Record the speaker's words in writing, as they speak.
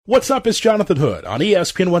What's up? It's Jonathan Hood on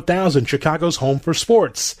ESPN 1000, Chicago's home for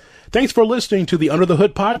sports. Thanks for listening to the Under the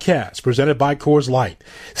Hood podcast presented by Coors Light.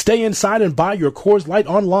 Stay inside and buy your Coors Light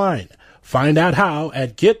online. Find out how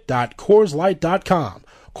at get.coorslight.com.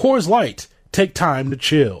 Coors Light, take time to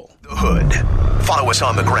chill. The Hood. Follow us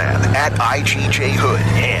on the gram at IGJ Hood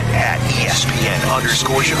and at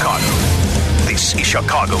ESPN_Chicago. This is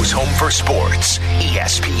Chicago's home for sports,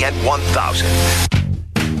 ESPN 1000.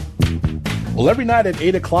 Well, every night at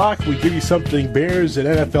 8 o'clock, we give you something Bears and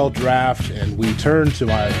NFL draft, and we turn to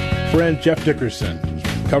my friend Jeff Dickerson,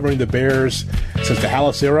 covering the Bears since the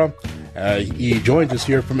Halas era. He joins us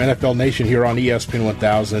here from NFL Nation here on ESPN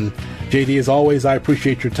 1000. JD, as always, I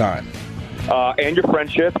appreciate your time. And your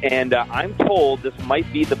friendship, and I'm told this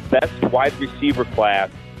might be the best wide receiver class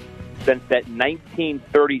since that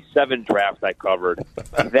 1937 draft I covered.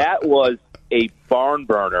 That was a barn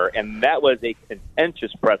burner, and that was a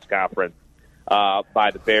contentious press conference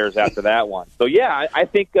by the Bears after that one. So, yeah, I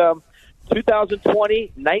think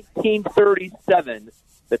 2020, 1937,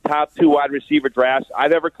 the top two wide receiver drafts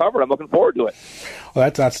I've ever covered. I'm looking forward to it. Well,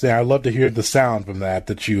 that's outstanding. I'd love to hear the sound from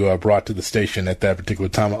that you brought to the station at that particular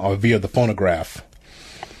time via the phonograph.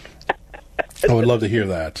 I would love to hear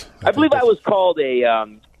that. I believe I was called a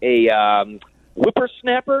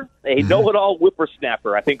whippersnapper, a know-it-all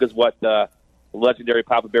whippersnapper, I think is what the legendary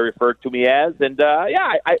Papa Bear referred to me as. And,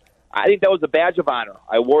 I think that was a badge of honor.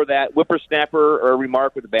 I wore that whippersnapper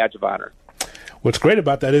remark with a badge of honor. What's great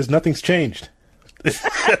about that is nothing's changed. That's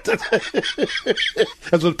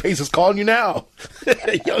what Pace is calling you now.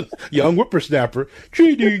 young whippersnapper.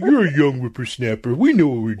 JD, you're a young whippersnapper. We know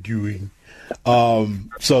what we're doing.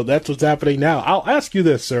 So that's what's happening now. I'll ask you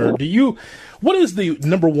this, sir. What is the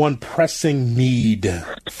number one pressing need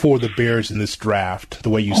for the Bears in this draft, the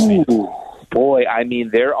way you see it? Boy, I mean,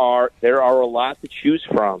 there are a lot to choose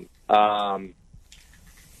from. I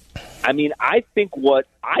think what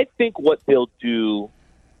they'll do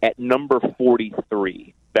at number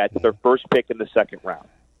 43, that's their first pick in the second round,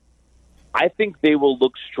 I think they will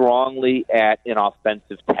look strongly at an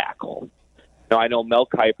offensive tackle. Now, I know Mel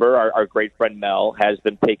Kiper, our great friend Mel, has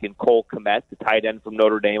been taking Cole Kmet, the tight end from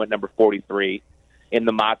Notre Dame, at number 43 in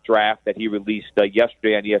the mock draft that he released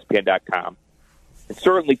yesterday on ESPN.com. And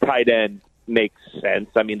certainly tight end makes sense.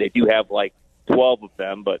 I mean, they do have like 12 of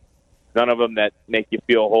them, but none of them that make you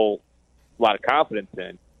feel a whole lot of confidence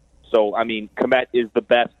in. So, I mean, Kmet is the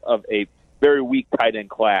best of a very weak tight end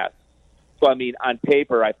class. So, I mean, on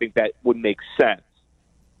paper, I think that would make sense.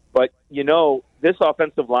 But, this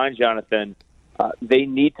offensive line, Jonathan, they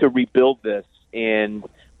need to rebuild this. And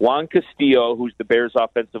Juan Castillo, who's the Bears'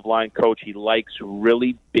 offensive line coach, he likes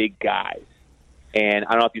really big guys. And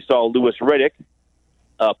I don't know if you saw Louis Riddick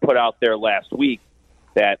put out there last week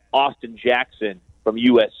that Austin Jackson from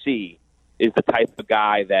USC is the type of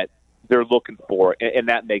guy that they're looking for, and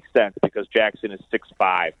that makes sense because Jackson is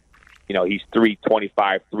 6'5". He's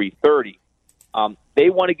 325, 330. They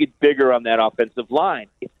want to get bigger on that offensive line.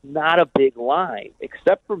 It's not a big line,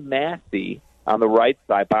 except for Massey on the right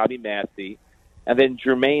side, Bobby Massey, and then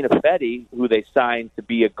Jermaine Ifedi, who they signed to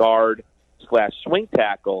be a guard/swing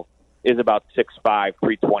tackle, is about 6'5",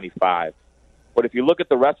 325. But if you look at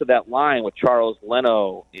the rest of that line with Charles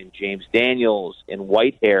Leno and James Daniels and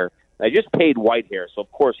Whitehair, I just paid Whitehair, so of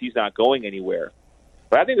course he's not going anywhere.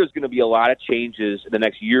 But I think there's going to be a lot of changes in the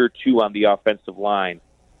next year or two on the offensive line.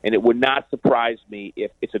 And it would not surprise me if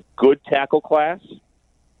it's a good tackle class.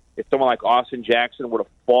 If someone like Austin Jackson were to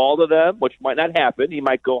fall to them, which might not happen, he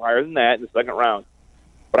might go higher than that in the second round.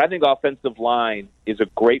 But I think offensive line is a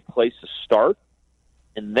great place to start.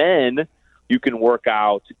 And then you can work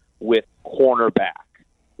out with cornerback,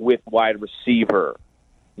 with wide receiver,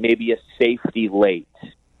 maybe a safety late,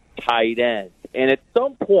 tight end. And at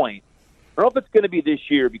some point, I don't know if it's going to be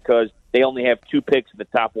this year because they only have 2 picks in the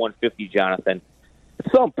top 150, Jonathan.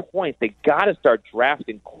 At some point, they got to start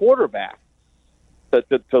drafting quarterbacks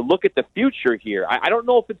to look at the future here. I don't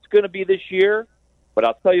know if it's going to be this year, but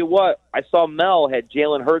I'll tell you what, I saw Mel had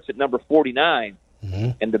Jalen Hurts at number 49,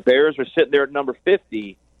 and the Bears are sitting there at number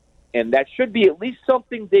 50, and that should be at least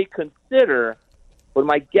something they consider, but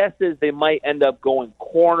my guess is they might end up going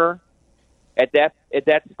corner at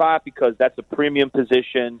that spot because that's a premium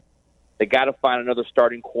position. They got to find another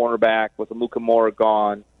starting cornerback with Amukamara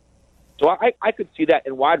gone. So I could see that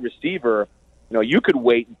in wide receiver. You could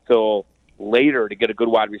wait until later to get a good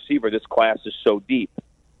wide receiver. This class is so deep.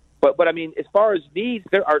 But I mean, as far as needs,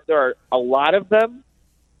 there are a lot of them.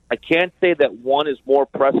 I can't say that one is more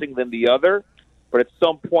pressing than the other, but at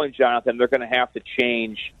some point, Jonathan, they're going to have to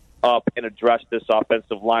change up and address this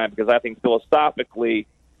offensive line because I think philosophically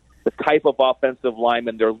the type of offensive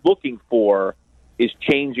lineman they're looking for is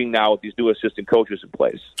changing now with these new assistant coaches in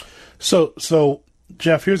place. So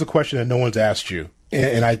Jeff, here's a question that no one's asked you,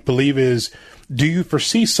 and I believe is, do you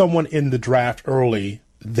foresee someone in the draft early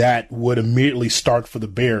that would immediately start for the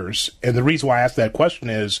Bears? And the reason why I asked that question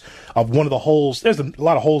is of one of the holes. There's a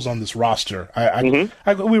lot of holes on this roster.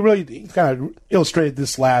 We really kind of illustrated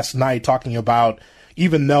this last night talking about,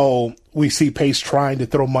 even though we see Pace trying to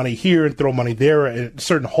throw money here and throw money there at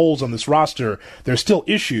certain holes on this roster, there's still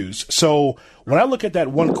issues. So when I look at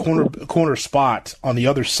that one corner spot on the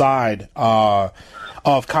other side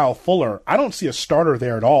of Kyle Fuller, I don't see a starter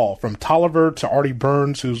there at all. From Tolliver to Artie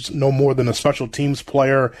Burns, who's no more than a special teams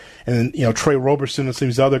player, and Trey Roberson and some of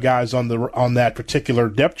these other guys on that particular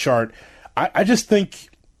depth chart. I just think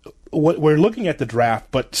we're looking at the draft,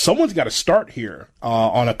 but someone's got to start here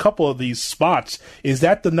on a couple of these spots. Is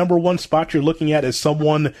that the number one spot you're looking at as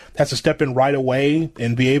someone that has to step in right away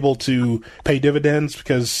and be able to pay dividends?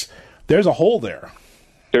 Because there's a hole there.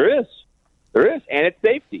 There is, and it's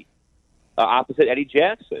safety. Opposite Eddie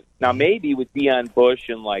Jackson. Now, maybe with Deion Bush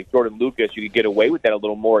and Jordan Lucas, you could get away with that a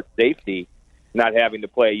little more at safety, not having to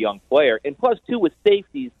play a young player. And plus, too, with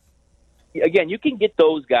safeties, again, you can get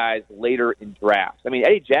those guys later in drafts. I mean,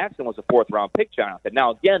 Eddie Jackson was a fourth-round pick, Jonathan.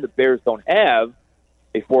 Now, again, the Bears don't have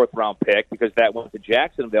a fourth-round pick because that went to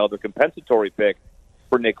Jacksonville, their compensatory pick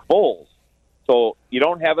for Nick Foles. So you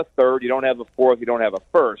don't have a third, you don't have a fourth, you don't have a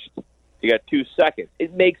first. You got 2 seconds.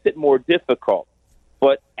 It makes it more difficult.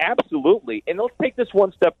 But absolutely, and let's take this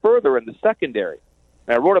one step further in the secondary.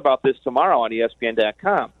 And I wrote about this tomorrow on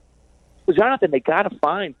ESPN.com. Well, Jonathan, they got to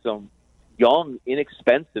find some young,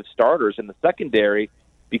 inexpensive starters in the secondary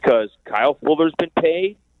because Kyle Fuller's been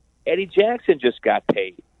paid. Eddie Jackson just got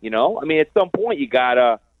paid. I mean, at some point you got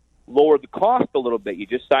to lower the cost a little bit. You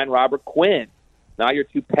just signed Robert Quinn. Now your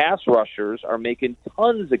 2 pass rushers are making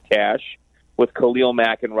tons of cash with Khalil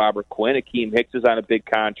Mack and Robert Quinn. Akeem Hicks is on a big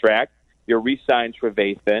contract. You re-signed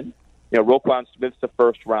Trevathan. Roquan Smith's a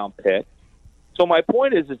first-round pick. So my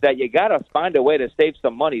point is that you got to find a way to save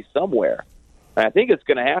some money somewhere. And I think it's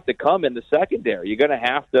going to have to come in the secondary. You're going to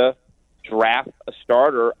have to draft a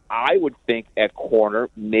starter, I would think, at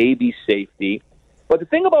corner, maybe safety. But the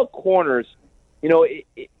thing about corners, you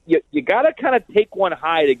got to kind of take one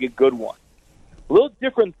high to get good one. A little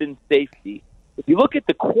different than safety. If you look at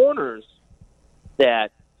the corners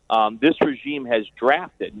that this regime has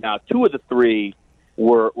drafted. Now, 2 of the 3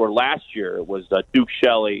 were last year. It was Duke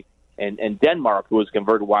Shelley and Denmark, who was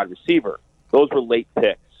converted wide receiver. Those were late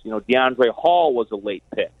picks. DeAndre Hall was a late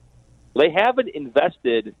pick. They haven't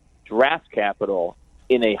invested draft capital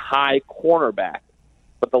in a high cornerback.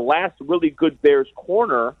 But the last really good Bears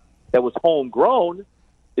corner that was homegrown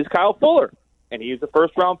is Kyle Fuller, and he was a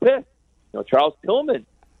first-round pick. Charles Tillman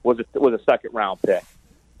was a second-round pick.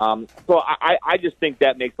 So I just think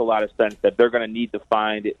that makes a lot of sense that they're going to need to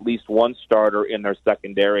find at least one starter in their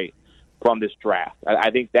secondary from this draft. I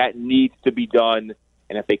think that needs to be done,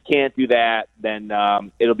 and if they can't do that, then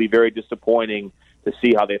it'll be very disappointing to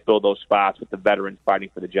see how they fill those spots with the veterans fighting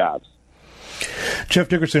for the jobs. Jeff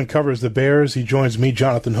Dickerson covers the Bears. He joins me,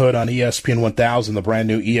 Jonathan Hood, on ESPN 1000, the brand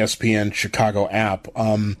new ESPN Chicago app.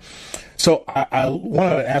 So I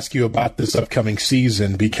want to ask you about this upcoming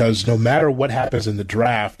season because no matter what happens in the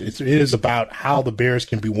draft, it is about how the Bears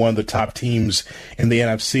can be one of the top teams in the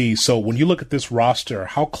NFC. So when you look at this roster,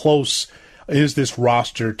 how close is this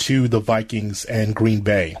roster to the Vikings and Green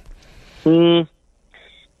Bay? I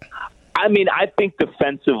mean, I think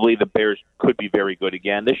defensively the Bears could be very good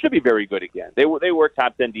again. They should be very good again. They were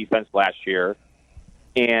top 10 defense last year.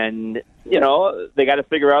 And, they got to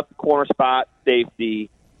figure out the corner spot,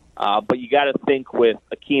 safety. But you got to think with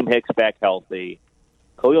Akeem Hicks back healthy.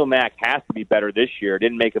 Khalil Mack has to be better this year.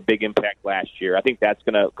 Didn't make a big impact last year. I think that's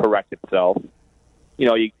going to correct itself.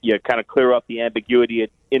 You kind of clear up the ambiguity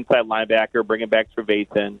at inside linebacker, bring back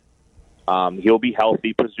Trevathan. He'll be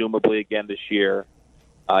healthy, presumably, again this year.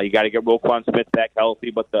 You got to get Roquan Smith back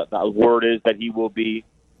healthy, but the word is that he will be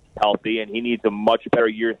healthy, and he needs a much better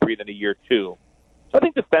year 3 than a year 2. So I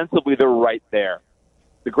think defensively they're right there.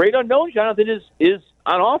 The great unknown, Jonathan, is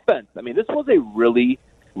on offense. I mean, this was a really,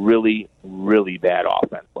 really, really bad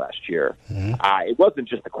offense last year. Mm-hmm. It wasn't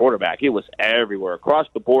just the quarterback. It was everywhere, across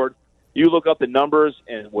the board. You look up the numbers,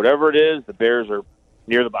 and whatever it is, the Bears are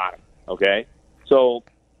near the bottom, okay? So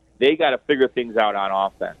they got to figure things out on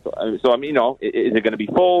offense. So I mean, is it going to be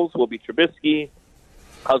Foles? Will it be Trubisky?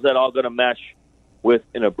 How's that all going to mesh with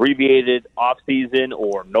an abbreviated offseason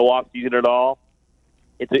or no offseason at all?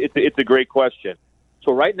 It's a great question.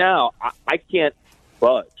 So right now, I can't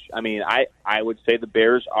budge. I mean, I would say the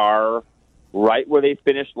Bears are right where they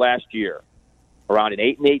finished last year, around an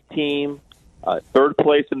 8-8 team, third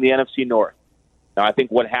place in the NFC North. Now, I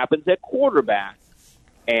think what happens at quarterback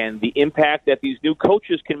and the impact that these new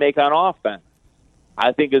coaches can make on offense,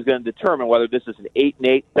 I think is going to determine whether this is an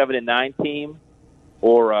 8-8, 7-9 team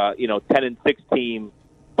or 10-6 team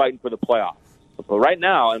fighting for the playoffs. But right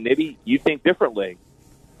now, and maybe you think differently,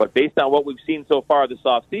 but based on what we've seen so far this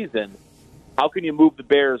offseason, how can you move the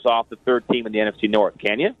Bears off the third team in the NFC North?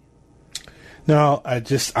 Can you? No,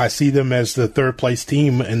 I see them as the third place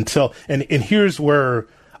team until and here's why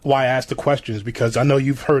I asked the questions, because I know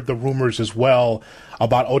you've heard the rumors as well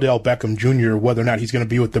about Odell Beckham Jr., whether or not he's going to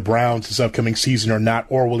be with the Browns this upcoming season or not,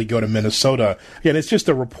 or will he go to Minnesota? Again, it's just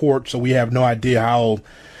a report, so we have no idea how,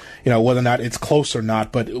 whether or not it's close or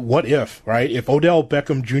not. But what if, right? If Odell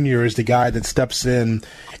Beckham Jr. is the guy that steps in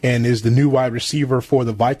and is the new wide receiver for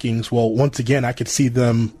the Vikings, well, once again, I could see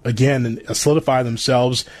them again solidify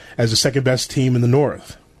themselves as the second best team in the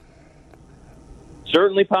North.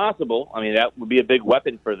 Certainly possible. I mean, that would be a big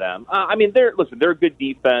weapon for them. They're a good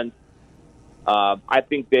defense. I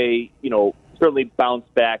think they, certainly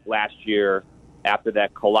bounced back last year after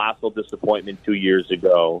that colossal disappointment 2 years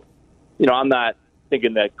ago. I'm not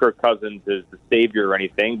thinking that Kirk Cousins is the savior or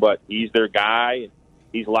anything, but he's their guy.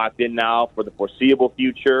 He's locked in now for the foreseeable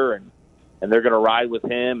future, and they're going to ride with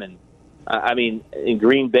him. And in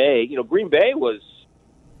Green Bay, Green Bay was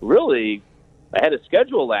really ahead of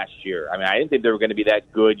schedule last year. I didn't think they were going to be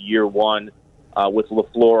that good year one with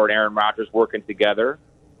LaFleur and Aaron Rodgers working together.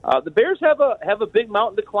 The Bears have a big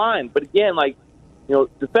mountain to climb, but again,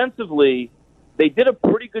 defensively, they did a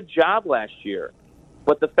pretty good job last year.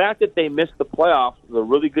 But the fact that they missed the playoffs with a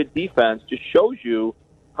really good defense just shows you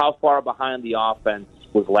how far behind the offense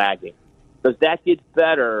was lagging. Does that get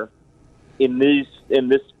better in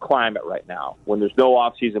this climate right now when there's no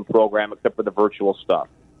off-season program except for the virtual stuff?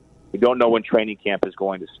 We don't know when training camp is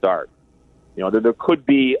going to start. There could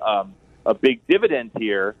be a big dividend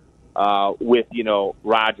here with,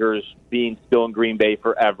 Rodgers being still in Green Bay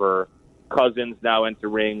forever. Cousins now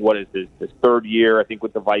entering, his third year, I think,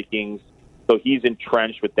 with the Vikings. So he's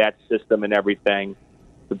entrenched with that system and everything.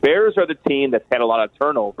 The Bears are the team that's had a lot of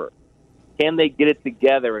turnover. Can they get it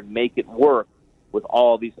together and make it work with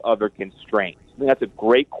all these other constraints? I think that's a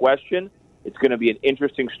great question. It's going to be an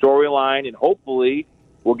interesting storyline, and hopefully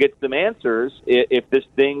we'll get some answers if this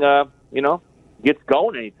thing, gets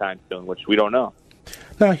going anytime soon, which we don't know.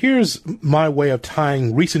 Now, here's my way of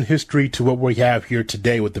tying recent history to what we have here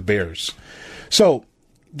today with the Bears. So,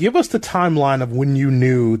 give us the timeline of when you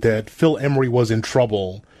knew that Phil Emery was in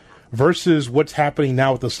trouble versus what's happening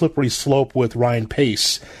now with the slippery slope with Ryan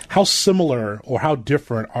Pace. How similar or how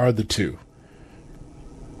different are the two?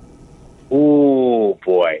 Oh,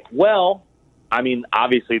 boy. Well,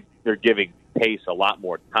 obviously they're giving Pace a lot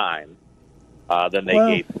more time than they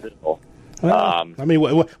gave Phil. What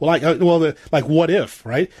if,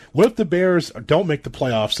 right? What if the Bears don't make the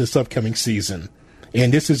playoffs this upcoming season?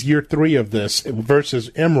 And this is year 3 of this versus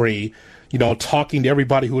Emery, talking to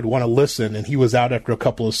everybody who would want to listen, and he was out after a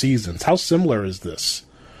couple of seasons. How similar is this?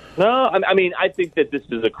 No, I think that this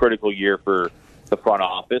is a critical year for the front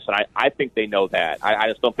office, and I think they know that. I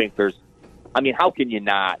just don't think there's – how can you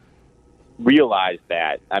not realize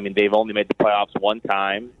that? They've only made the playoffs one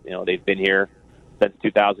time. They've been here since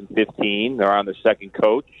 2015. They're on their second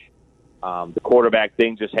coach. The quarterback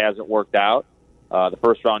thing just hasn't worked out. The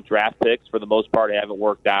first-round draft picks, for the most part, haven't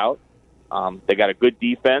worked out. They got a good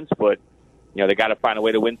defense, but they got to find a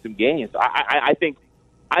way to win some games. I think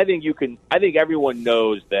everyone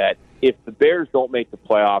knows that if the Bears don't make the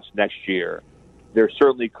playoffs next year, there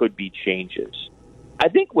certainly could be changes. I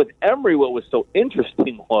think with Emery, what was so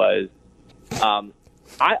interesting was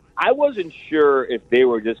I wasn't sure if they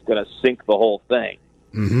were just going to sink the whole thing,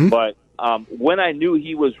 but when I knew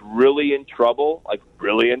he was really in trouble,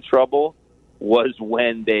 was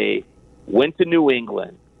when they went to New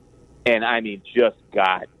England and, just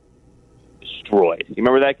got destroyed. You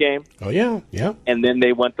remember that game? Oh, yeah, yeah. And then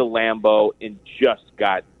they went to Lambeau and just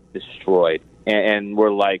got destroyed. And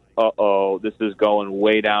we're like, uh-oh, this is going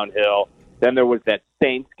way downhill. Then there was that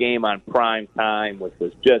Saints game on prime time, which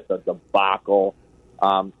was just a debacle.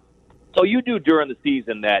 So you knew during the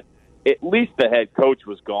season that at least the head coach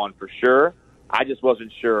was gone for sure. I just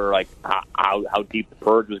wasn't sure how deep the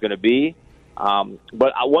purge was going to be.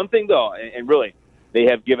 But one thing, though, and really, they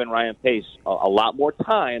have given Ryan Pace a lot more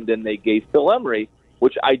time than they gave Phil Emery,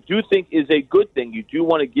 which I do think is a good thing. You do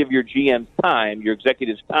want to give your GMs time, your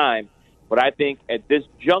executives time, but I think at this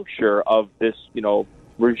juncture of this,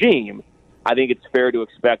 regime, I think it's fair to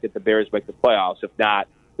expect that the Bears make the playoffs. If not,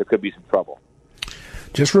 there could be some trouble.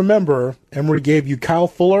 Just remember, Emery gave you Kyle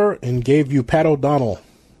Fuller and gave you Pat O'Donnell.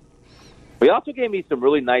 He also gave me some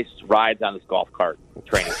really nice rides on his golf cart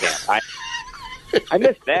training camp. I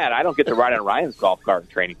missed that. I don't get to ride on Ryan's golf cart in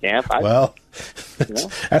training camp. That's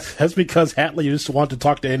because Hatley used to want to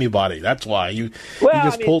talk to anybody. That's why. You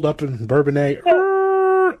pulled up in Bourbonnais.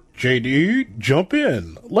 JD, jump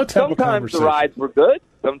in. Let's have a conversation. Sometimes the rides were good.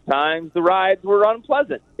 Sometimes the rides were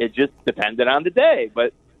unpleasant. It just depended on the day.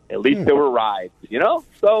 But at least there were rides,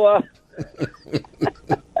 So,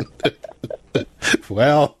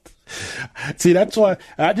 well, see, that's why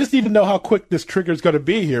I just need to know how quick this trigger is going to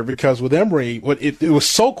be here, because with Emory, it was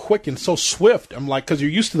so quick and so swift. I'm like, because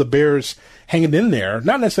you're used to the Bears hanging in there,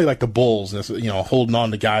 not necessarily like the Bulls, holding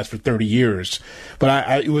on to guys for 30 years,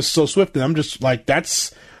 but it was so swift, and I'm just like,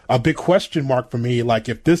 that's a big question mark for me. Like,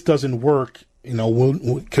 if this doesn't work,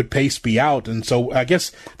 could Pace be out? And so I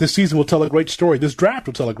guess this season will tell a great story. This draft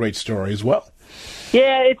will tell a great story as well.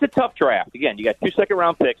 Yeah, it's a tough draft. Again, you got 2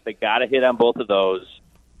 second-round picks. They got to hit on both of those.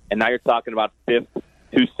 And now you're talking about 5th,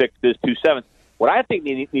 2 6s, 2 7s. What I think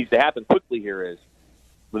needs to happen quickly here is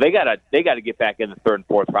they got to get back in the 3rd and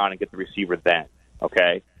 4th round and get the receiver then.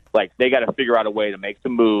 Okay, like they got to figure out a way to make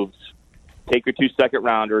some moves, take your 2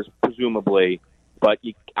 second-rounders, presumably. But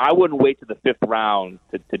I wouldn't wait to the 5th round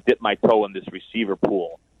to dip my toe in this receiver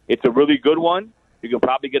pool. It's a really good one. You can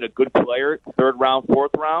probably get a good player 3rd round,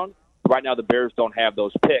 4th round. Right now, the Bears don't have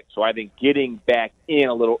those picks, so I think getting back in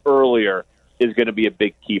a little earlier is going to be a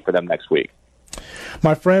big key for them next week.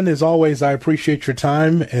 My friend, as always, I appreciate your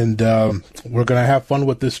time, and we're going to have fun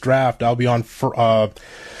with this draft. I'll be on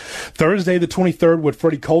Thursday the 23rd with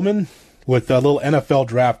Freddie Coleman with a little NFL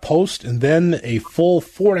draft post, and then a full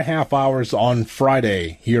 4.5 hours on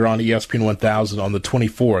Friday here on ESPN 1000 on the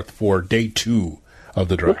 24th for day 2 of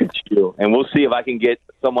the draft. Look at you, and we'll see if I can get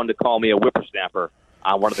someone to call me a whippersnapper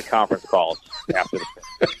on one of the conference calls after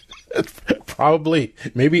the Probably.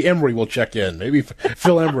 Maybe Emory will check in. Maybe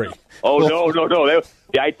Phil Emory. No. The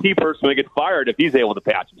IT person will get fired if he's able to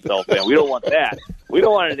patch himself in. We don't want that. We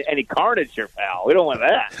don't want any carnage here, pal. We don't want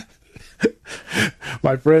that.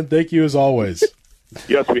 My friend, thank you as always.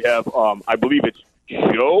 Yes, we have, I believe it's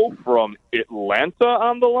Joe from Atlanta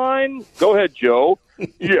on the line. Go ahead, Joe.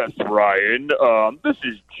 Yes, Ryan. This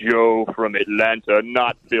is Joe from Atlanta,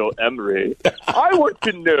 not Phil Emery. I want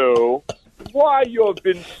to know why you've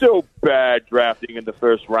been so bad drafting in the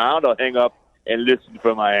 1st round. I'll hang up and listen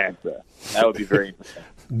for my answer. That would be very interesting.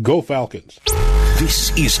 Go Falcons.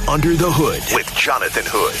 This is Under the Hood with Jonathan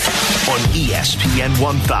Hood on ESPN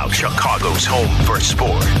 1000, Chicago's home for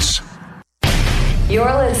sports.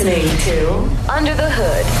 You're listening to Under the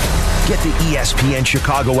Hood. Get the ESPN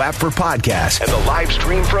Chicago app for podcasts and the live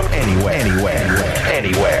stream from anywhere.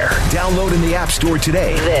 Download in the App Store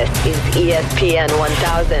today. This is ESPN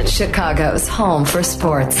 1000, Chicago's home for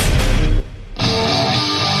sports.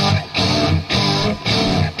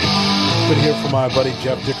 Good to hear from my buddy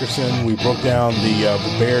Jeff Dickerson. We broke down the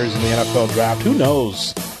Bears in the NFL draft. Who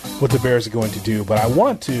knows what the Bears are going to do? But I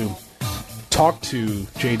want to talk to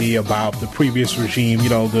JD about the previous regime,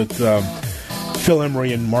 Phil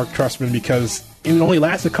Emery and Mark Trestman, because it only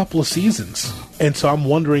lasts a couple of seasons. And so I'm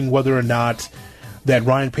wondering whether or not that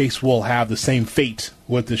Ryan Pace will have the same fate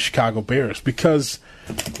with the Chicago Bears. Because,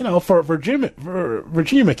 for Virginia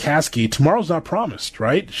McCaskey, tomorrow's not promised,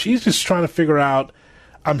 right? She's just trying to figure out,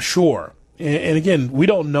 I'm sure. And again, we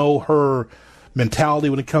don't know her mentality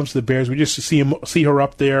when it comes to the Bears. We just see her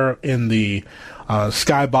up there in the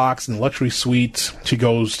skybox and the luxury suite. She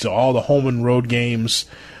goes to all the home and road games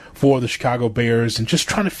for the Chicago Bears and just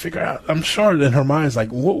trying to figure out, I'm sure in her mind is like,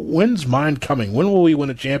 when's mine coming? When will we win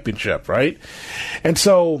a championship, right? And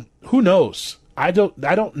so, who knows? I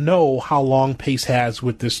don't know how long Pace has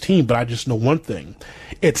with this team, but I just know one thing.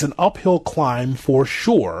 It's an uphill climb for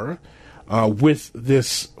sure with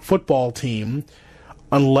this football team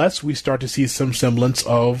unless we start to see some semblance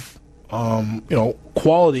of,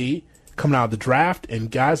 quality coming out of the draft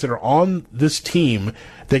and guys that are on this team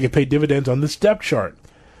that can pay dividends on this depth chart.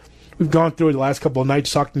 We've gone through the last couple of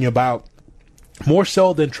nights talking about more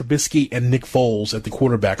so than Trubisky and Nick Foles at the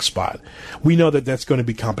quarterback spot. We know that that's going to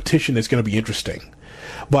be competition. It's going to be interesting.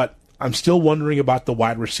 But I'm still wondering about the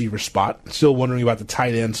wide receiver spot. Still wondering about the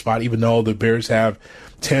tight end spot, even though the Bears have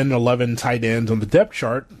 10, 11 tight ends on the depth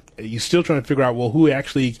chart. You're still trying to figure out, who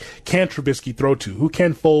actually can Trubisky throw to? Who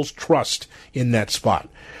can Foles trust in that spot?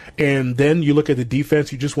 And then you look at the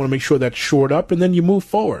defense. You just want to make sure that's shored up, and then you move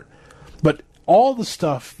forward. But all the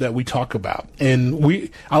stuff that we talk about, and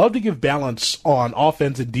I love to give balance on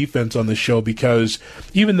offense and defense on this show, because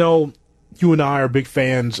even though you and I are big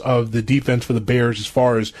fans of the defense for the Bears as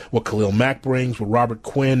far as what Khalil Mack brings, what Robert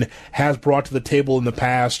Quinn has brought to the table in the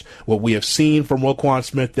past, what we have seen from Roquan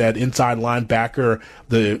Smith, that inside linebacker,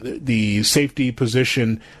 the safety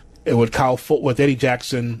position, with Eddie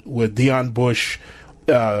Jackson, with Deion Bush,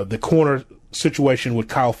 the corner situation with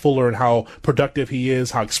Kyle Fuller and how productive he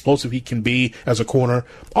is, how explosive he can be as a corner.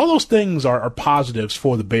 All those things are positives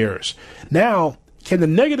for the Bears. Now, can the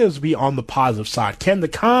negatives be on the positive side? Can the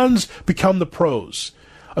cons become the pros?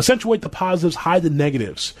 Accentuate the positives, hide the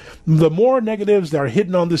negatives. The more negatives that are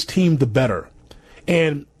hidden on this team, the better.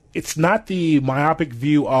 And it's not the myopic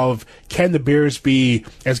view of, can the Bears be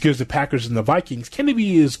as good as the Packers and the Vikings? Can they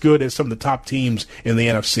be as good as some of the top teams in the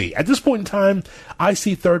NFC? At this point in time, I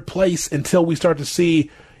see third place until we start to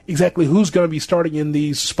see exactly who's going to be starting in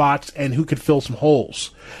these spots and who could fill some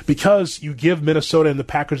holes. Because you give Minnesota and the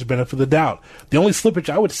Packers the benefit of the doubt. The only slippage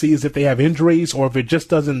I would see is if they have injuries or if it just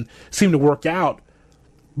doesn't seem to work out.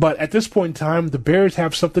 But at this point in time, the Bears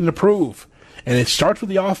have something to prove. And it starts with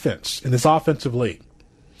the offense in this offensive league.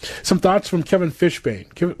 Some thoughts from Kevin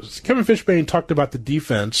Fishbain. Kevin Fishbain talked about the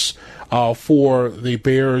defense for the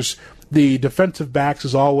Bears. The defensive backs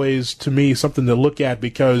is always, to me, something to look at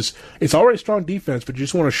because it's already a strong defense, but you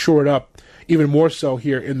just want to shore it up even more so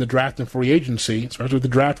here in the draft and free agency, especially with the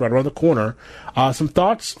draft right around the corner. Some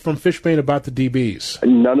thoughts from Fishbain about the DBs.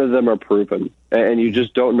 None of them are proven, and you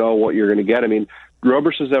just don't know what you're going to get. I mean,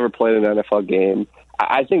 Roberson's never played an NFL game.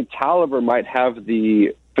 I think Taliaferro might have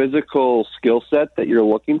the physical skill set that you're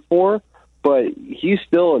looking for, but he's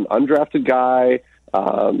still an undrafted guy.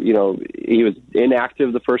 He was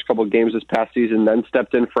inactive the first couple of games this past season, then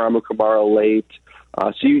stepped in for Amu Kamara late.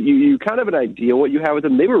 So you kind of have an idea what you have with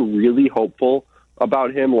him. They were really hopeful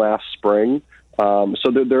about him last spring.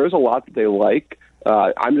 So there is a lot that they like.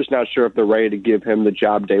 I'm just not sure if they're ready to give him the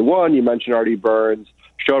job day one. You mentioned Artie Burns,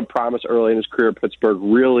 showed promise early in his career at Pittsburgh,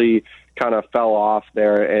 really kind of fell off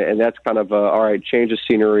there, and that's kind of all right, change of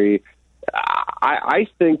scenery. I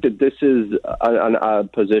think that this is a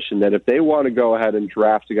position that if they want to go ahead and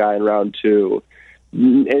draft a guy in round 2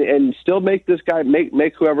 and still make this guy,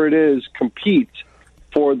 make whoever it is compete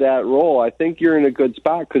for that role, I think you're in a good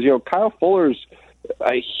spot because, Kyle Fuller's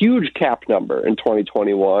a huge cap number in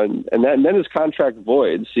 2021, and then his contract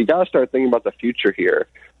voids. So you got to start thinking about the future here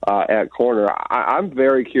at corner. I'm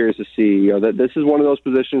very curious to see, that this is one of those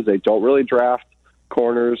positions they don't really draft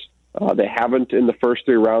corners. They haven't in the first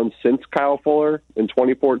 3 rounds since Kyle Fuller in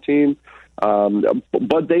 2014.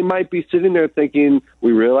 But they might be sitting there thinking,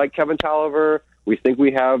 we really like Kevin Taliaferro. We think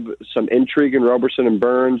we have some intrigue in Roberson and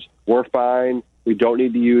Burns. We're fine. We don't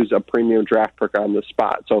need to use a premium draft pick on this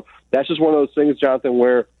spot. So that's just one of those things, Jonathan,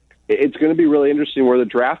 where it's going to be really interesting, where the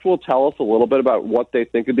draft will tell us a little bit about what they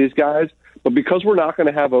think of these guys. But because we're not going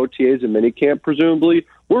to have OTAs and minicamp, presumably,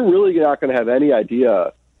 we're really not going to have any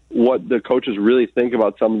idea what the coaches really think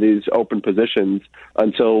about some of these open positions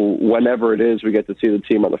until whenever it is we get to see the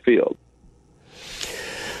team on the field.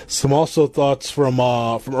 Some also thoughts from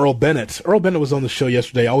Earl Bennett. Earl Bennett was on the show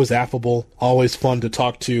yesterday, always affable, always fun to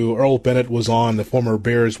talk to. Earl Bennett was on, the former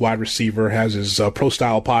Bears wide receiver, has his Pro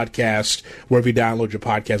Style podcast. Wherever you download your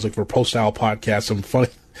podcast, look for Pro Style podcast. Some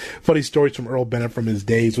funny stories from Earl Bennett from his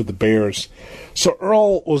days with the Bears. So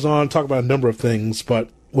Earl was on talking about a number of things, but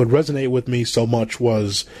what resonated with me so much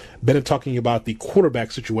was Bennett talking about the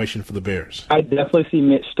quarterback situation for the Bears. I definitely see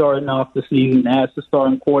Mitch starting off the season as the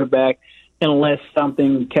starting quarterback unless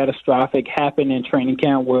something catastrophic happened in training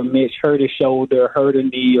camp where Mitch hurt his shoulder, hurt a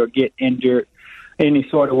knee, or get injured any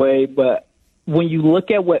sort of way. But when you look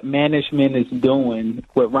at what management is doing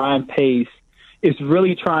with Ryan Pace, it's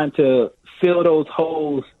really trying to fill those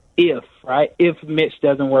holes if Mitch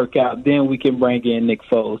doesn't work out, then we can bring in Nick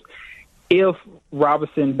Foles. If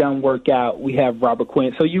Robinson doesn't work out, we have Robert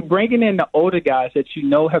Quinn. So you're bringing in the older guys that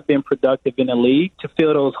have been productive in the league to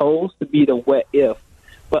fill those holes, to be the what if.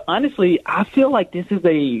 But honestly, I feel like this is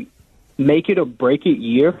a make-it-or-break-it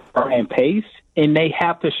year for Ryan Pace, and they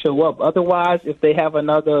have to show up. Otherwise, if they have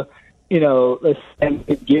another, let's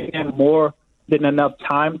give them more than enough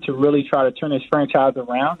time to really try to turn this franchise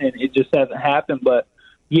around, and it just hasn't happened. But,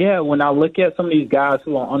 yeah, when I look at some of these guys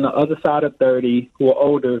who are on the other side of 30, who are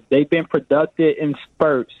older, they've been productive in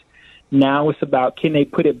spurts. Now it's about, can they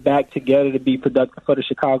put it back together to be productive for the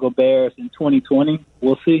Chicago Bears in 2020?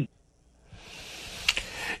 We'll see.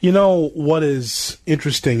 You know what is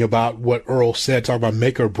interesting about what Earl said, talking about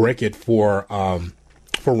make or break it for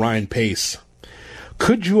Ryan Pace.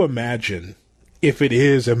 Could you imagine if it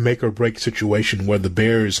is a make or break situation where the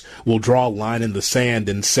Bears will draw a line in the sand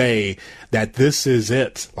and say that this is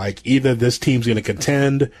it? Like either this team's going to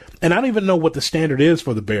contend, and I don't even know what the standard is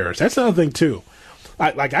for the Bears. That's another thing too.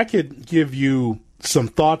 I could give you some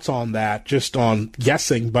thoughts on that, just on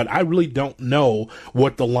guessing, but I really don't know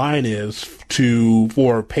what the line is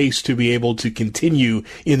for Pace to be able to continue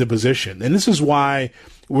in the position. And this is why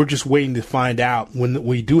we're just waiting to find out when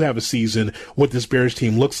we do have a season what this Bears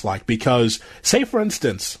team looks like. Because, say for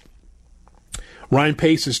instance, Ryan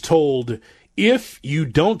Pace is told, if you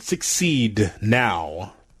don't succeed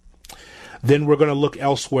now, then we're going to look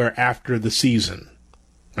elsewhere after the season.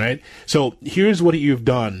 Right? So here's what you've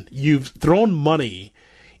done. You've thrown money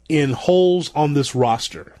in holes on this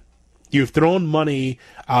roster. You've thrown money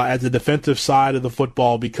at the defensive side of the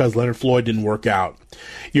football because Leonard Floyd didn't work out.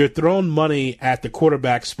 You're throwing money at the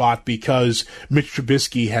quarterback spot because Mitch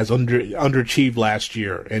Trubisky has underachieved last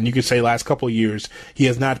year. And you could say last couple of years, he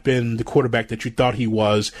has not been the quarterback that you thought he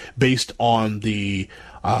was based on the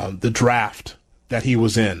draft that he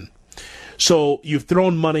was in. So you've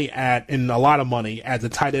thrown money and a lot of money at the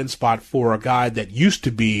tight end spot for a guy that used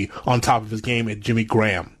to be on top of his game at Jimmy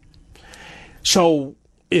Graham. So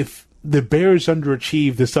if the Bears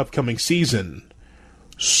underachieve this upcoming season,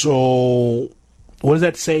 so what does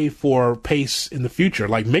that say for Pace in the future?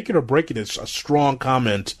 Like, make it or break it is a strong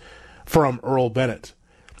comment from Earl Bennett.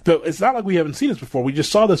 But it's not like we haven't seen this before. We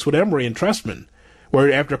just saw this with Emory and Trestman,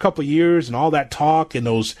 where after a couple of years and all that talk and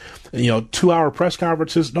those 2-hour press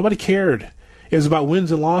conferences, nobody cared. It was about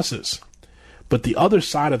wins and losses. But the other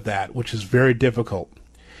side of that, which is very difficult,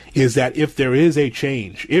 is that if there is a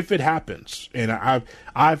change, if it happens, and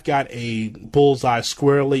I've got a bullseye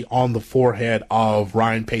squarely on the forehead of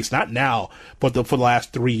Ryan Pace, not now, but for the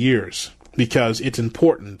last 3 years, because it's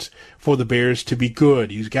important for the Bears to be good.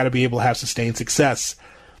 You've got to be able to have sustained success.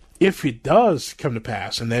 If it does come to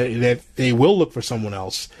pass and that they will look for someone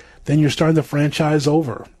else, then you're starting the franchise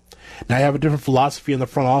over. Now you have a different philosophy in the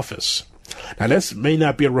front office. Now this may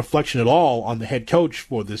not be a reflection at all on the head coach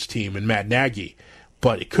for this team and Matt Nagy,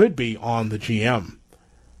 but it could be on the GM.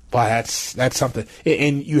 But that's something.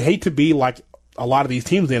 And you hate to be like a lot of these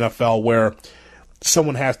teams in the NFL where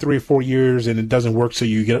someone has 3 or 4 years and it doesn't work, so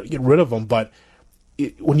you get rid of them. But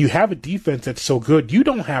when you have a defense that's so good, you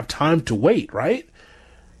don't have time to wait, right?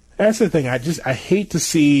 That's the thing. I hate to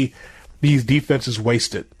see these defenses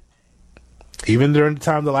wasted. Even during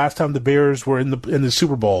the last time the Bears were in the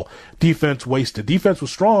Super Bowl, defense wasted. Defense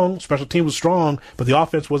was strong, special team was strong, but the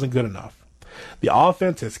offense wasn't good enough. The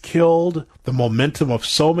offense has killed the momentum of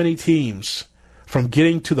so many teams from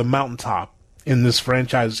getting to the mountaintop in this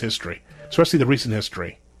franchise's history, especially the recent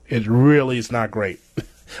history. It really is not great.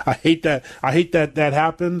 I hate that that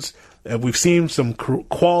happens. We've seen some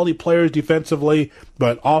quality players defensively,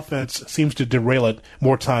 but offense seems to derail it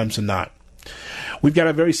more times than not. We've got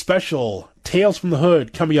a very special Tales from the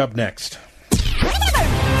Hood coming up next.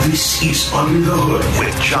 This is Under the Hood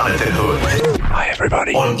with Jonathan Hood. Hi,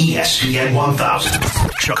 everybody. On ESPN 1000,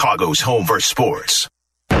 Chicago's home for sports.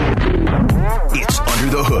 It's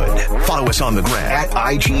Under the Hood. Follow us on the gram at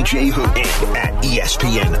IGJ Hood and at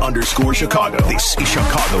ESPN_Chicago. This is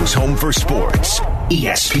Chicago's home for sports.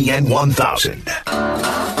 ESPN 1000.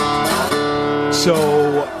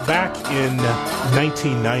 So, back in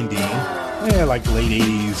 1990, like late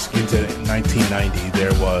 80s into 1990,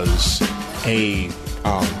 there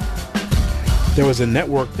was a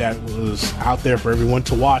network that was out there for everyone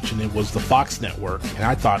to watch, and it was the Fox network. And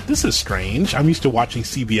I thought, this is strange. I'm used to watching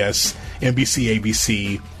CBS, NBC,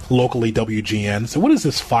 ABC, locally WGN. So what is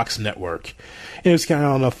this Fox network? And it was kind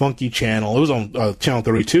of on a funky channel. It was on Channel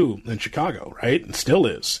 32 in Chicago, right? It still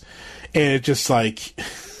is. And it's just like...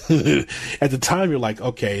 at the time, you're like,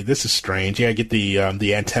 okay, this is strange. Yeah, I get the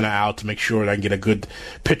antenna out to make sure that I can get a good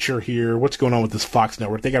picture here. What's going on with this Fox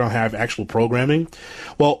network? They don't have actual programming.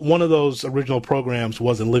 Well, one of those original programs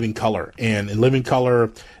was in living color. And in living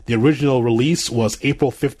color, the original release was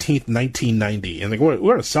April 15th, 1990. And we're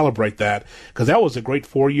going to celebrate that because that was a great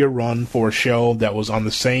 4-year run for a show that was on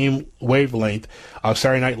the same wavelength of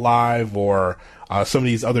Saturday Night Live or some of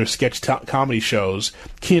these other sketch comedy shows.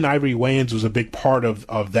 Keenen Ivory Wayans was a big part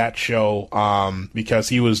of that show because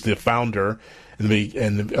he was the founder of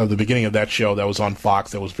the beginning of that show that was on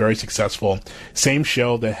Fox that was very successful. Same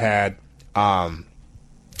show that had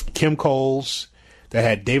Kim Coles, that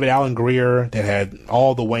had David Alan Grier, that had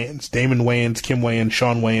all the Wayans, Damon Wayans, Kim Wayans,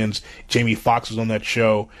 Sean Wayans, Jamie Foxx was on that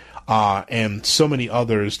show, and so many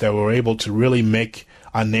others that were able to really make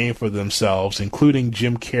a name for themselves, including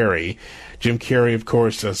Jim Carrey. Jim Carrey, of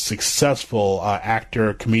course, a successful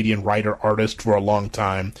actor, comedian, writer, artist for a long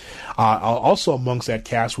time. Also amongst that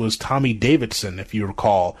cast was Tommy Davidson, if you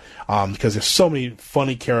recall, because there's so many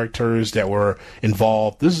funny characters that were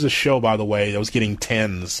involved. This is a show, by the way, that was getting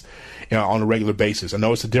 10s on a regular basis. I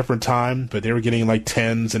know it's a different time, but they were getting like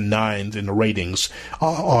 10s and 9s in the ratings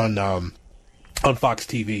on on Fox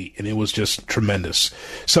TV, and it was just tremendous.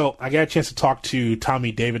 So I got a chance to talk to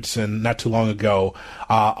Tommy Davidson not too long ago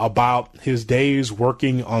about his days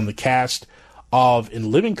working on the cast of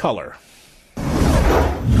In Living Color.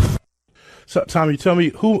 So, Tommy, tell me,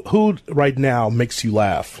 who right now makes you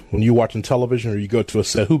laugh when you're watching television or you go to a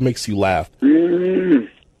set? Who makes you laugh?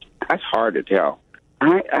 That's hard to tell.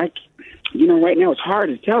 Right now it's hard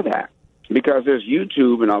to tell that because there's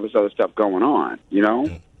YouTube and all this other stuff going on,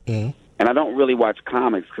 Mm-hmm. And I don't really watch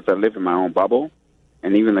comics because I live in my own bubble.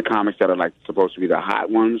 And even the comics that are like supposed to be the hot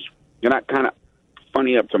ones, they're not kind of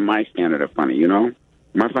funny up to my standard of funny,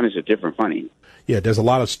 My funny is a different funny. Yeah, there's a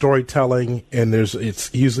lot of storytelling, and it's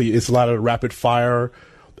a lot of rapid fire.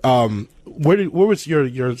 Where was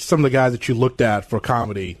your some of the guys that you looked at for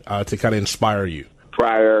comedy to kind of inspire you?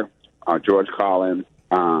 Pryor, George Carlin,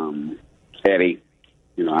 Eddie.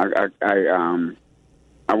 I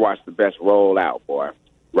watched the best roll out, boy.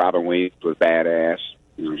 Robin Williams was badass.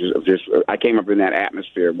 I came up in that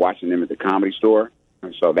atmosphere watching them at the Comedy Store,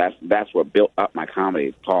 and so that's what built up my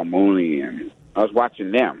comedy. Paul Mooney, and I was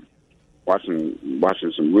watching them. Watching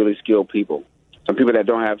some really skilled people. Some people that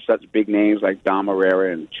don't have such big names like Dom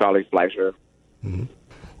Herrera and Charlie Fleischer. Mm-hmm.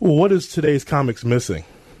 Well, what is today's comics missing?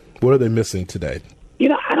 What are they missing today?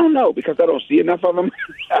 I don't know because I don't see enough of them.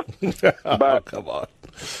 But come on.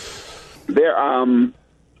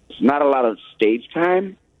 There's not a lot of stage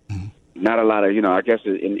time. Mm-hmm. Not a lot of, I guess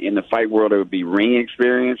in the fight world it would be ring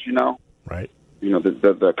experience, Right.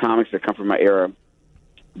 The comics that come from my era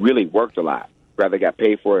really worked a lot. Whether they got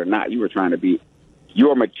paid for it or not, you were trying to be.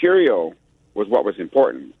 Your material was what was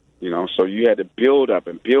important, so you had to build up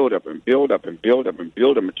and build up and build up and build up and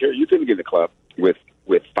build a material. You couldn't get the club with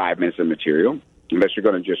 5 minutes of material unless you're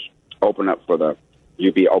going to just open up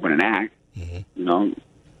you'd be opening act. Mm-hmm.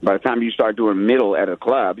 By the time you start doing middle at a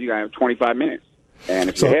club, you got to have 25 minutes. And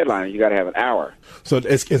if you're headlining, you got to have an hour. So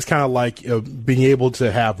it's kind of like being able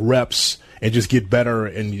to have reps and just get better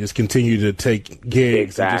and you just continue to take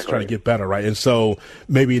gigs and just try to get better, right? And so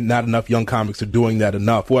maybe not enough young comics are doing that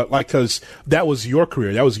enough. Well, because that was your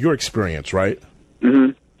career. That was your experience, right?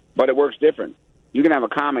 Mm-hmm. But it works different. You can have a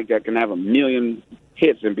comic that can have 1 million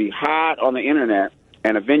hits and be hot on the internet,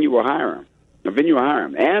 and a venue will hire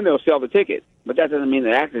him. And they'll sell the ticket. But that doesn't mean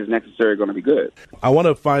the acting is necessarily going to be good. I want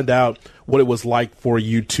to find out what it was like for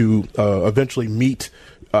you to eventually meet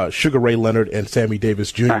Sugar Ray Leonard and Sammy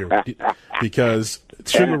Davis Jr. Because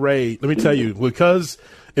Sugar Ray, let me tell you,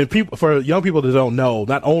 for young people that don't know,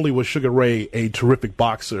 not only was Sugar Ray a terrific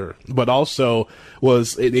boxer, but also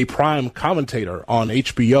was a prime commentator on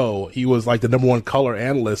HBO. He was like the #1 color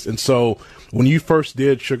analyst. And so when you first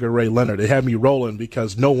did Sugar Ray Leonard, it had me rolling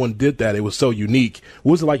because no one did that. It was so unique.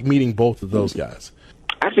 What was it like meeting both of those guys?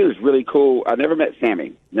 Actually, it was really cool. I never met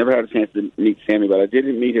Sammy. Never had a chance to meet Sammy, but I did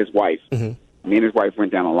meet his wife. Mm-hmm. Me and his wife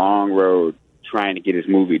went down a long road trying to get his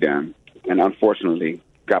movie done. And unfortunately,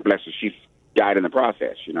 God bless her, she died in the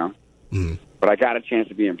process, Mm-hmm. But I got a chance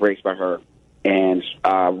to be embraced by her. And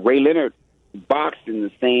Ray Leonard boxed in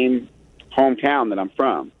the same hometown that I'm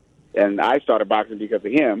from. And I started boxing because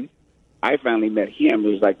of him. I finally met him. It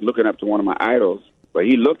was like looking up to one of my idols. But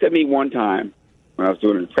he looked at me one time when I was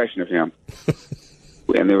doing an impression of him.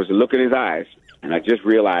 And there was a look in his eyes. And I just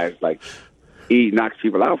realized, he knocks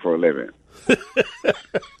people out for a living.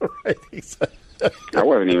 Right, exactly. I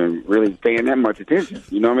wasn't even really paying that much attention.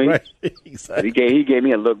 You know what I mean? Right, exactly. He gave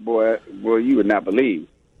me a look, boy, you would not believe.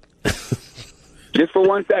 Just for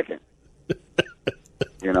 1 second.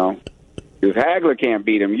 If Hagler can't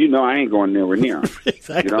beat him, I ain't going nowhere near him.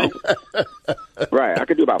 Exactly. Right. I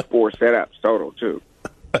could do about 4 setups total, too.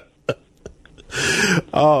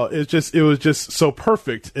 Oh, it was just so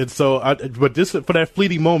perfect. And so, but just for that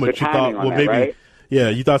fleeting moment, you thought, well, maybe, right? Yeah,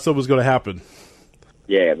 you thought something was going to happen.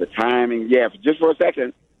 Yeah, the timing. Yeah, just for a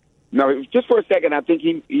second. No, just for a second, I think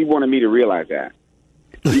he wanted me to realize that.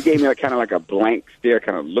 He gave me kind of like a blank stare,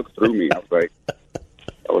 kind of looked through me. I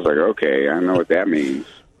was like, okay, I know what that means.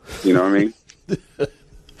 You know what I mean?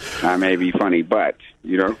 I may be funny, but,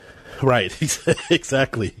 Right,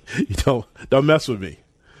 exactly. You don't mess with me.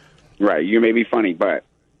 Right, you may be funny, but.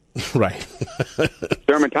 Right.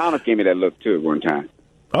 Thurman Thomas gave me that look, too, one time.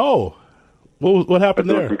 Oh, what happened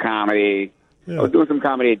there? Some comedy. Yeah. I was doing some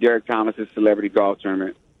comedy at Derek Thomas's celebrity golf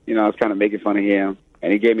tournament. I was kind of making fun of him,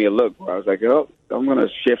 and he gave me a look where I was like, oh, I'm going to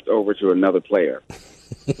shift over to another player.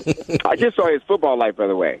 I just saw his football life, by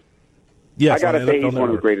the way. Yes, I got to say he's one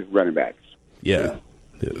of the greatest running backs. Yeah,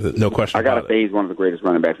 no question I got to say he's one of the greatest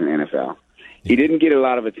running backs in the NFL. Yeah. He didn't get a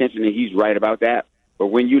lot of attention, and he's right about that. But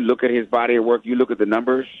when you look at his body of work, you look at the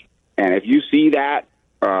numbers, and if you see that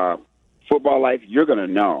football life, you're going to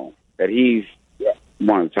know that he's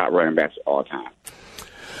one of the top running backs of all time.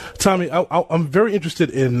 Tommy, I'm very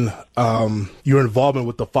interested in your involvement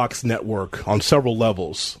with the Fox network on several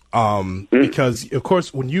levels. Because, of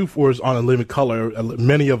course, when you was on A Living Color,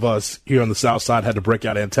 many of us here on the South Side had to break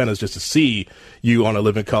out antennas just to see you on A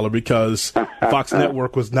Living Color because Fox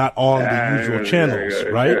network was not on the usual channels,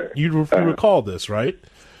 right? You recall this, right?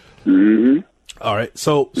 Mm-hmm. All right.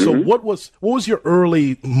 So what was your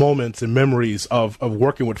early moments and memories of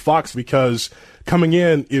working with Fox? Because coming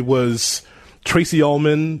in, it was Tracy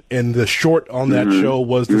Ullman, and the short on that show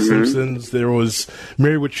was The Simpsons. There was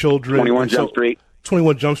Married with Children, 21 Jump Street.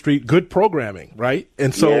 21 Jump Street. Good programming, right?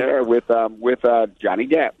 And so with Johnny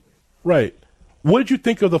Depp. Right. What did you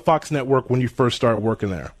think of the Fox network when you first started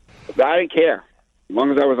working there? I didn't care as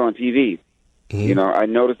long as I was on TV. You know, I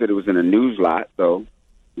noticed that it was in a news lot, though.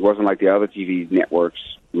 It wasn't like the other TV networks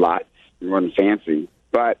lots. It wasn't fancy.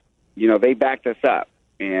 But, you know, they backed us up.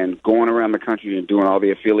 And going around the country and doing all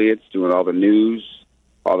the affiliates, doing all the news,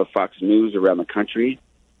 all the Fox News around the country,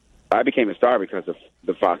 I became a star because of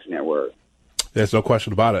the Fox network. There's no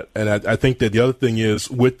question about it. And I think that the other thing is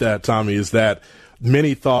with that, Tommy, is that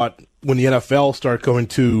many thought when the NFL started going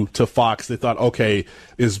to Fox, they thought, okay,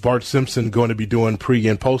 is Bart Simpson going to be doing pre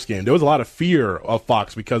and post game? There was a lot of fear of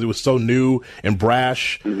Fox because it was so new and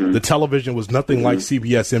brash. The television was nothing like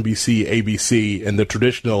CBS, NBC, ABC, and the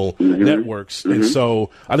traditional networks. And so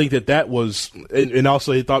I think that was, and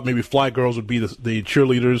also they thought maybe Fly Girls would be the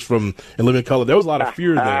cheerleaders from In Living Color. There was a lot of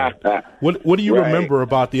fear there. What do you remember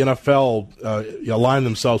about the NFL aligning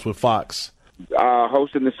themselves with Fox?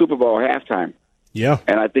 Hosting the Super Bowl halftime. Yeah.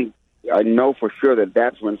 And I know for sure that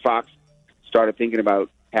that's when Fox started thinking about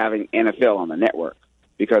having NFL on the network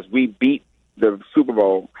because we beat the Super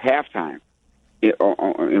Bowl halftime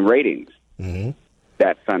in ratings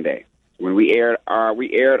that Sunday when we aired our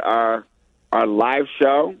live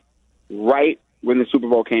show right when the Super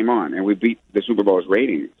Bowl came on, and we beat the Super Bowl's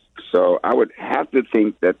ratings. So I would have to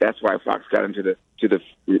think that that's why Fox got into the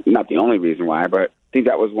not the only reason why, but I think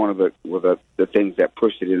that was one of the things that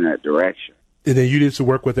pushed it in that direction. And then you did some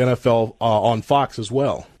work with NFL on Fox as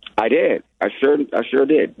well. I did. I sure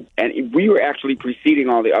did. And we were actually preceding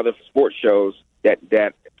all the other sports shows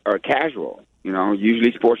that are casual. You know,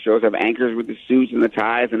 usually sports shows have anchors with the suits and the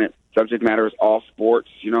ties, and the subject matter is all sports,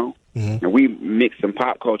 you know. And we mixed some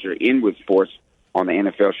pop culture in with sports on the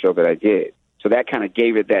NFL show that I did. So that kind of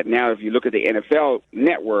gave it that. Now, if you look at the NFL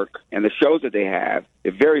network and the shows that they have,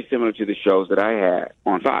 they're very similar to the shows that I had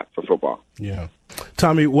on Fox for football. Yeah.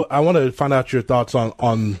 Tommy, I want to find out your thoughts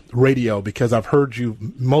on radio because I've heard you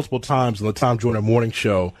multiple times on the Tom Joyner Morning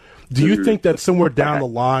Show. Do you think that somewhere down the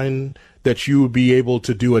line that you would be able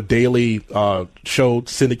to do a daily show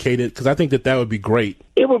syndicated? Because I think that would be great.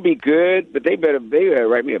 It would be good, but they better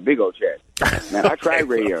write me a big old check. Man, I tried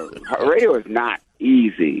radio. Radio is not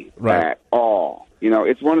easy at all. You know,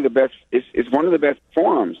 it's one of the best. It's one of the best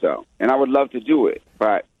forums, though, and I would love to do it,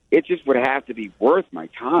 but it just would have to be worth my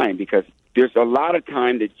time because there's a lot of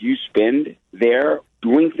time that you spend there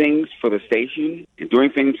doing things for the station and doing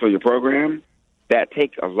things for your program that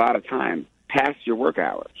take a lot of time past your work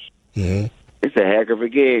hours. It's a heck of a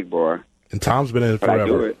gig, boy. And Tom's been in it forever. I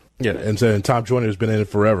do it. Yeah, and Tom Joyner's been in it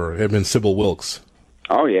forever. It had been Sybil Wilkes.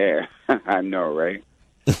 Oh, yeah. I know, right?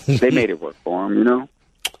 They made it work for him, you know?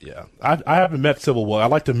 Yeah. I haven't met Sybil Wilkes.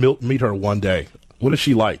 I'd like to meet her one day. What is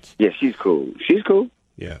she like? Yeah, she's cool. She's cool.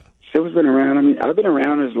 Yeah. Sybil's been around. I mean, I've been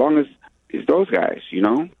around as long as those guys, you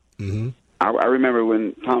know? I remember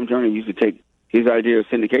when Tom Joyner used to take his idea of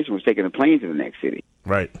syndication was taking a plane to the next city.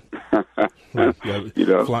 Right. Yeah. You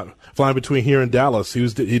know, flying between here and Dallas. He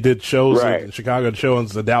did shows in Chicago and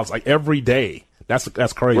shows in Dallas like every day. That's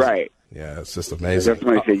crazy. Right. Yeah, it's just amazing. That's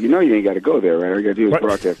when I said, you know, you ain't got to go there, right? All you got to do is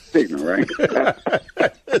broadcast signal, right?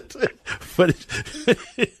 But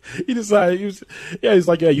he decided he's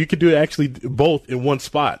like, you could do actually both in one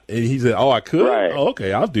spot, and he said, I could. Right. Oh,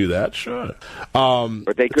 okay, I'll do that. Sure.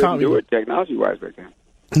 But they couldn't do it technology-wise back then.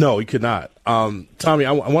 No, he could not. Tommy,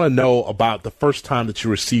 I want to know about the first time that you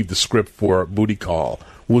received the script for Booty Call.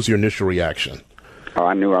 What was your initial reaction? Oh,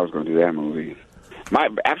 I knew I was going to do that movie.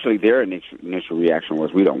 Their initial reaction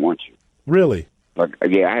was, "We don't want you." Really? But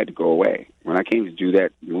yeah, I had to go away. When I came to do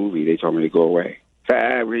that movie, they told me to go away. So,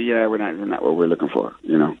 we're not what we're looking for,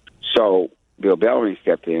 you know. So Bill Bellamy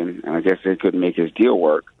stepped in, and I guess they couldn't make his deal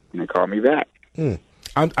work, and they called me back.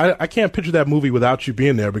 I can't picture that movie without you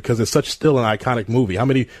being there because it's still an iconic movie. How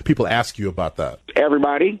many people ask you about that?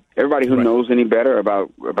 Everybody who knows any better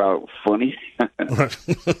about funny.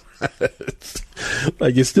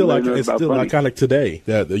 Like it's still iconic today.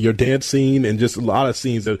 Your dance scene and just a lot of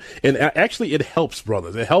scenes, and actually it helps,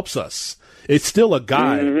 brothers. It helps us it's still a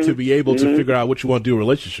guide to be able to figure out what you want to do in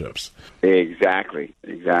relationships. Exactly.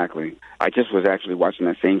 I just was actually watching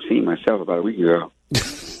that same scene myself about a week ago.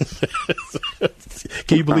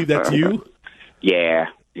 Can you believe that to you? Yeah,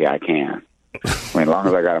 I can. I mean, as long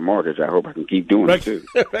as I got a mortgage, I hope I can keep doing it too.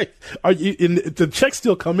 Right. Are you? The checks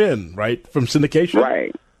still come in, right, from syndication?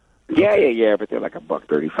 Right. Yeah, okay. yeah, but they're like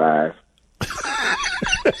 $1.35.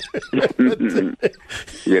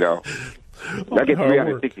 You know, I get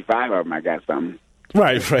 365 of them. I got something.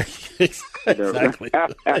 Right. Exactly.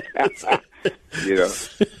 You know,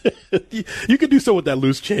 you can do so with that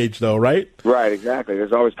loose change, though, right? Right. Exactly.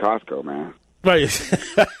 There's always Costco, man. Right.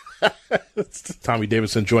 Tommy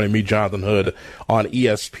Davidson joining me, Jonathan Hood, on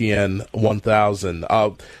ESPN 1000.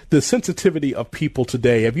 The sensitivity of people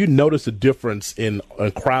today, have you noticed a difference in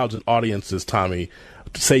crowds and audiences, Tommy,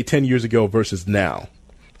 say 10 years ago versus now?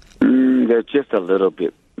 They're just a little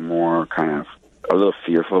bit more a little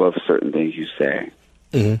fearful of certain things you say.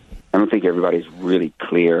 Mm-hmm. I don't think everybody's really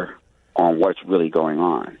clear on what's really going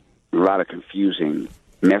on. A lot of confusing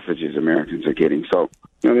messages Americans are getting. So,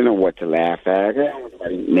 they don't know what to laugh at. They don't want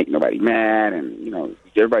to make nobody mad. And,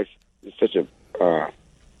 everybody's such a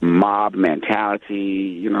mob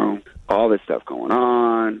mentality, all this stuff going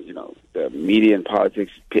on. The media and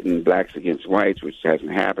politics pitting blacks against whites, which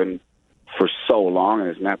hasn't happened for so long, and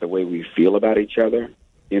it's not the way we feel about each other.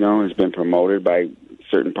 It's been promoted by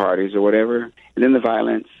certain parties or whatever. And then the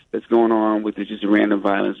violence that's going on with just random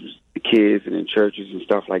violence with the kids and in churches and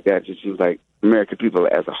stuff like that. It just seems like American people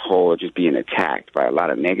as a whole are just being attacked by a lot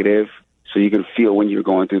of negative. So you can feel when you're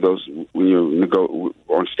going through those, when you're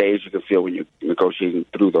on stage, you can feel when you're negotiating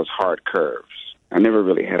through those hard curves. I never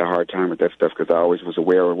really had a hard time with that stuff because I always was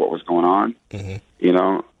aware of what was going on, and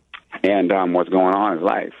what's going on in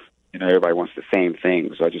life. Everybody wants the same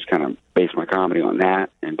thing, so I just kind of base my comedy on that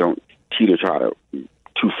and don't teeter-totter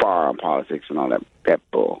too far on politics and all that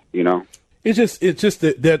bull, It's just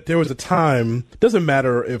that there was a time, doesn't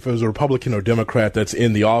matter if it was a Republican or Democrat that's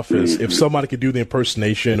in the office, if somebody could do the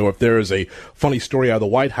impersonation or if there is a funny story out of the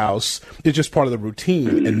White House, it's just part of the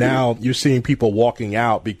routine. And now you're seeing people walking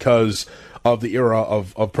out because of the era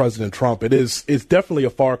of President Trump. It's definitely a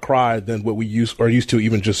far cry than what we used to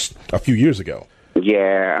even just a few years ago.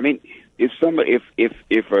 Yeah, I mean, if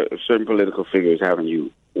a certain political figure is having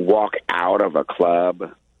you walk out of a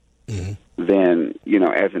club, then,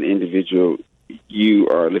 as an individual, you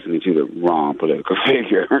are listening to the wrong political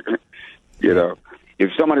figure. If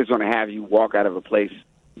somebody's going to have you walk out of a place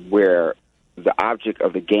where the object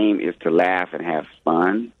of the game is to laugh and have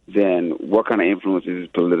fun, then what kind of influence is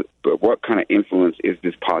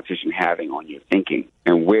this politician having on your thinking,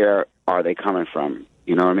 and where are they coming from?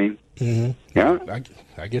 You know what I mean? Mm-hmm. Yeah,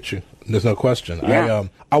 I get you. There's no question. Yeah.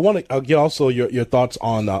 I want to get also your thoughts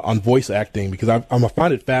on voice acting, because I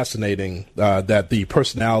find it fascinating that the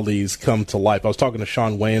personalities come to life. I was talking to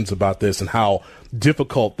Sean Wayans about this and how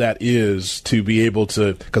difficult that is to be able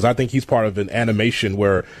to, because I think he's part of an animation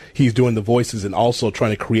where he's doing the voices and also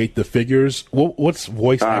trying to create the figures. What's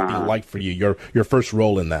voice acting like for you? Your first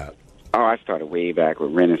role in that? Oh, I started way back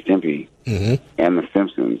with Ren and Stimpy and The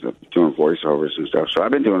Simpsons, doing voiceovers and stuff. So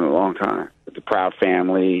I've been doing it a long time. With the Proud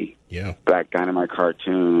Family, Black Dynamite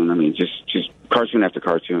cartoon. I mean, just cartoon after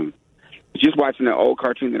cartoon. Just watching the old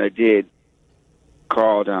cartoon that I did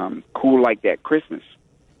called Cool Like That Christmas.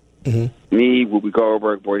 Mm-hmm. Me, Whoopi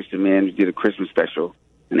Goldberg, Boyz II Men, we did a Christmas special,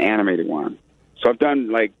 an animated one. So I've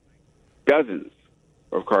done like dozens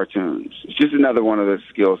of cartoons. It's just another one of the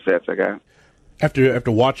skill sets I got.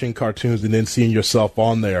 After watching cartoons and then seeing yourself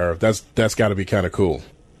on there, that's got to be kind of cool.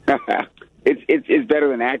 It's better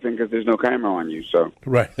than acting because there's no camera on you, so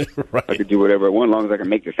right. I could do whatever I want as long as I can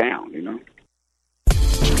make the sound,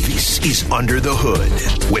 This is Under the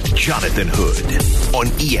Hood with Jonathan Hood on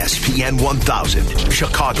ESPN 1000,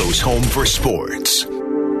 Chicago's home for sports.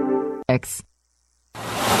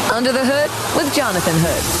 Under the Hood with Jonathan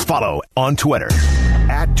Hood. Follow on Twitter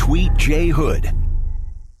 @TweetJHood.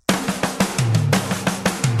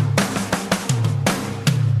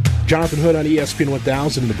 Jonathan Hood on ESPN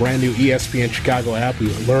 1000 and the brand new ESPN Chicago app. We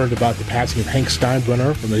learned about the passing of Hank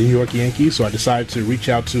Steinbrenner from the New York Yankees, so I decided to reach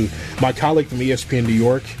out to my colleague from ESPN New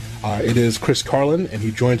York. It is Chris Carlin, and he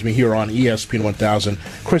joins me here on ESPN 1000.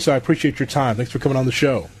 Chris, I appreciate your time. Thanks for coming on the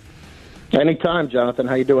show. Anytime, Jonathan.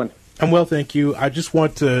 How you doing? I'm well, thank you. I just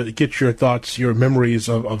want to get your thoughts, your memories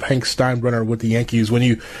of Hank Steinbrenner with the Yankees. When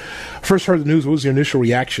you first heard the news, what was your initial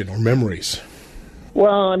reaction or memories?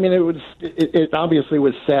 Well, I mean, it obviously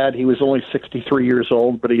was sad. He was only 63 years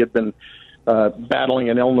old, but he had been battling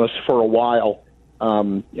an illness for a while.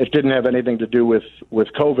 It didn't have anything to do with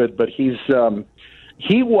COVID, but he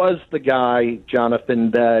was the guy,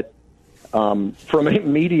 Jonathan, that from a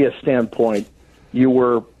media standpoint, you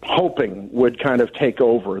were hoping would kind of take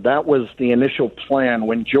over. That was the initial plan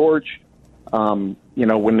when George,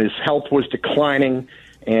 when his health was declining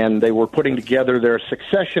and they were putting together their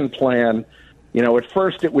succession plan. At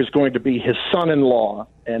first it was going to be his son-in-law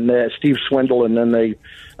and Steve Swindle, and then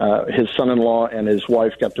his son-in-law and his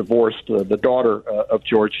wife got divorced, the daughter of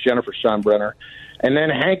George, Jennifer Steinbrenner. And then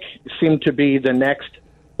Hank seemed to be the next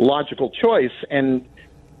logical choice. And,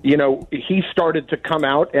 he started to come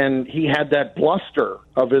out and he had that bluster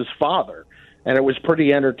of his father, and it was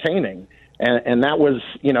pretty entertaining. And that was,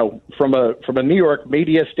 from a New York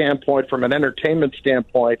media standpoint, from an entertainment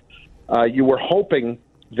standpoint, you were hoping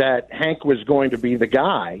that Hank was going to be the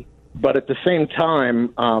guy. But at the same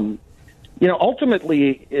time,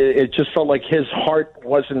 ultimately it just felt like his heart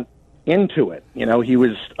wasn't into it. He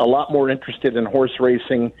was a lot more interested in horse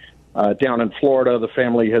racing down in Florida. The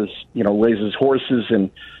family has, raises horses, and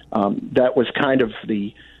that was kind of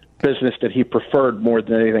the business that he preferred more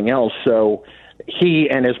than anything else. So he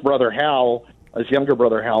and his brother Hal, his younger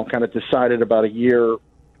brother Hal, kind of decided about a year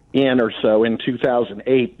in or so in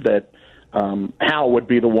 2008 that Hal would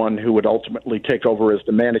be the one who would ultimately take over as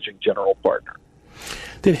the managing general partner.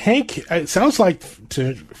 Did Hank, it sounds like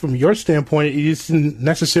from your standpoint, he didn't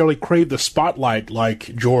necessarily crave the spotlight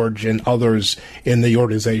like George and others in the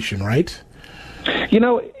organization, right?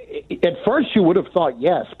 At first you would have thought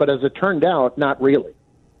yes, but as it turned out, not really.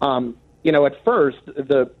 At first,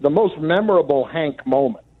 the most memorable Hank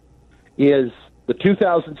moment is the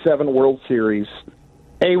 2007 World Series.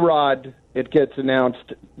 A-Rod, it gets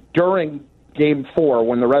announced during Game 4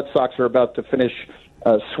 when the Red Sox are about to finish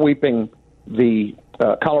sweeping the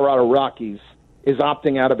Colorado Rockies, is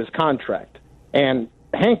opting out of his contract. And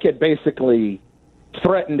Hank had basically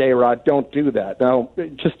threatened A-Rod, don't do that. Now,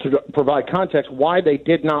 just to provide context, why they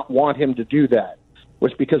did not want him to do that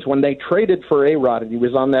was because when they traded for A-Rod and he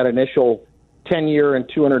was on that initial 10-year and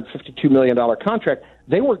 $252 million contract,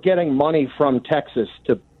 they were getting money from Texas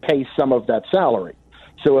to pay some of that salary.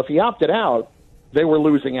 So if he opted out, they were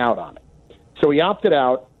losing out on it. So he opted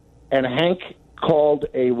out, and Hank called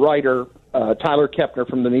a writer, Tyler Kepner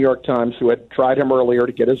from the New York Times, who had tried him earlier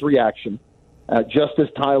to get his reaction, just as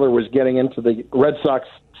Tyler was getting into the Red Sox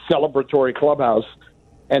celebratory clubhouse,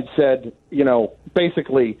 and said,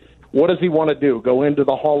 basically, what does he want to do? Go into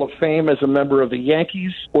the Hall of Fame as a member of the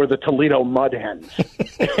Yankees or the Toledo Mud Hens?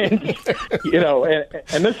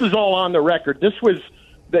 and this is all on the record.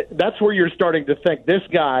 That's where you're starting to think this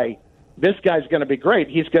guy's going to be great.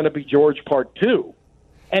 He's going to be George Part 2.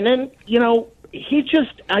 And then, he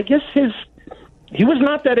just, I guess he was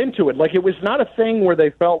not that into it. Like, it was not a thing where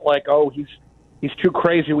they felt like, oh, he's too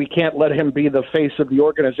crazy, we can't let him be the face of the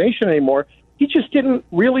organization anymore. He just didn't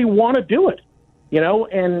really want to do it,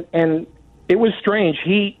 and it was strange.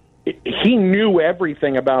 He knew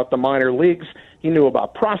everything about the minor leagues. He knew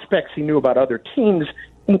about prospects. He knew about other teams.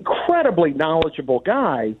 Incredibly knowledgeable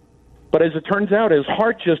guy, but as it turns out, his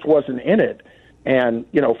heart just wasn't in it. And,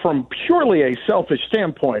 from purely a selfish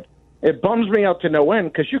standpoint, it bums me out to no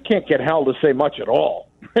end because you can't get Hal to say much at all.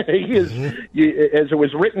 He is, as it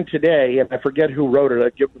was written today, and I forget who wrote it, I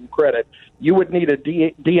give them credit, you would need a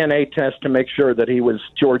DNA test to make sure that he was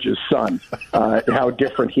George's son, how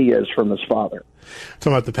different he is from his father.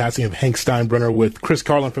 Talking about the passing of Hank Steinbrenner with Chris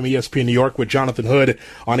Carlin from ESPN New York, with Jonathan Hood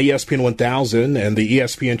on ESPN 1000 and the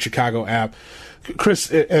ESPN Chicago app.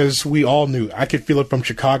 Chris, as we all knew, I could feel it from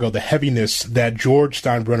Chicago, the heaviness that George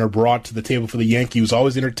Steinbrenner brought to the table for the Yankees. He was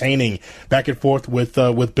always entertaining, back and forth with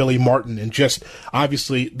Billy Martin, and just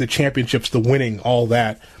obviously the championships, the winning, all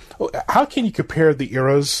that. How can you compare the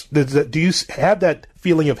eras? Do you have that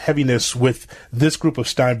feeling of heaviness with this group of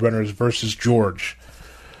Steinbrenners versus George?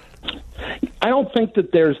 I don't think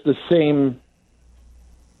that there's the same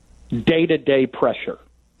day-to-day pressure.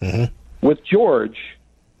 Mm-hmm. With George,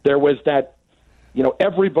 there was that,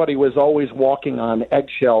 everybody was always walking on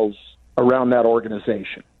eggshells around that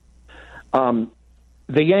organization. The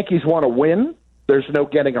Yankees want to win. There's no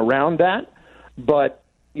getting around that. But,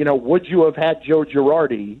 would you have had Joe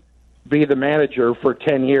Girardi be the manager for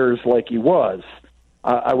 10 years like he was?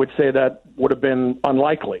 I would say that would have been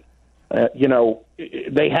unlikely.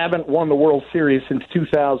 They haven't won the World Series since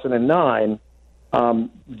 2009.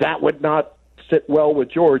 That would not sit well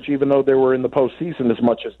with George, even though they were in the postseason as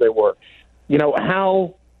much as they were.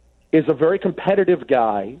 Hal is a very competitive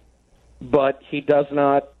guy, but he does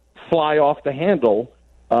not fly off the handle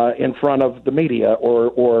in front of the media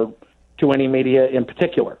or to any media in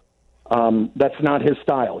particular. That's not his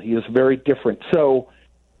style. He is very different. So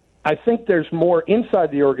I think there's more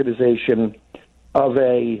inside the organization of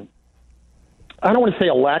I don't want to say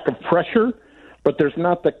a lack of pressure, but there's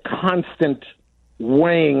not the constant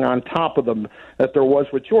weighing on top of them that there was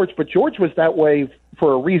with George. But George was that way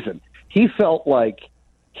for a reason. He felt like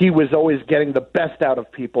he was always getting the best out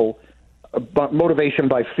of people, but motivation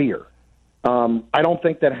by fear. I don't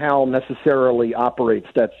think that Hal necessarily operates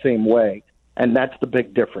that same way, and that's the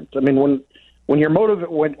big difference. I mean, when you're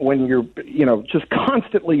when you're just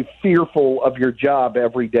constantly fearful of your job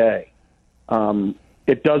every day,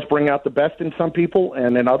 it does bring out the best in some people,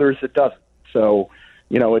 and in others it doesn't. So,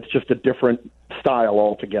 it's just a different style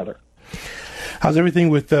altogether. How's everything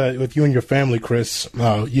with you and your family, Chris?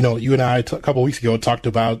 You and I a couple of weeks ago talked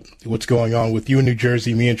about what's going on with you in New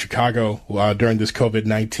Jersey, me in Chicago during this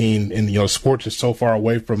COVID-19. And, sports is so far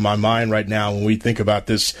away from my mind right now when we think about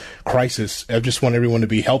this crisis. I just want everyone to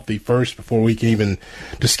be healthy first before we can even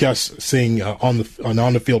discuss seeing on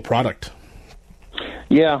the field product.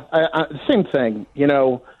 Yeah, same thing.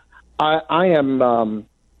 I am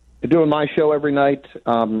doing my show every night.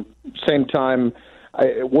 Same time,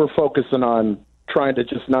 we're focusing on trying to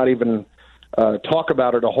just not even talk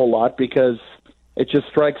about it a whole lot, because it just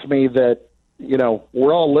strikes me that,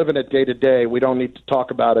 we're all living it day to day. We don't need to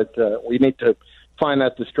talk about it. We need to find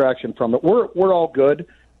that distraction from it. We're all good.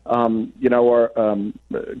 Our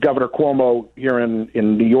Governor Cuomo here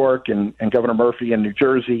in New York and Governor Murphy in New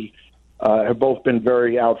Jersey have both been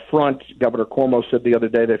very out front. Governor Cuomo said the other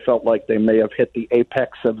day they felt like they may have hit the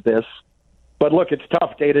apex of this. But look, it's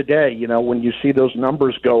tough day to day. When you see those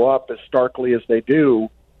numbers go up as starkly as they do,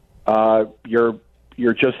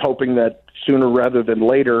 you're just hoping that sooner rather than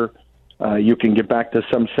later you can get back to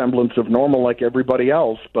some semblance of normal like everybody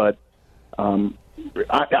else. But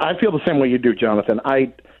I feel the same way you do, Jonathan.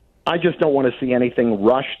 I just don't want to see anything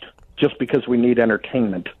rushed just because we need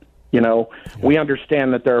entertainment. We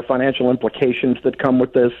understand that there are financial implications that come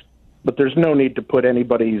with this, but there's no need to put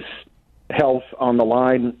anybody's health on the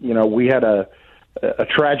line. We had a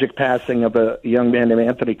tragic passing of a young man named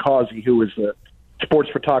Anthony Causey, who was a sports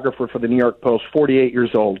photographer for the New York Post, 48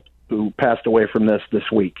 years old, who passed away from this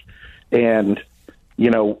week. And,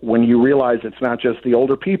 when you realize it's not just the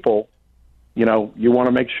older people, you want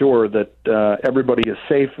to make sure that everybody is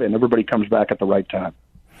safe and everybody comes back at the right time.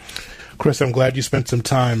 Chris, I'm glad you spent some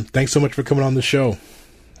time. Thanks so much for coming on the show.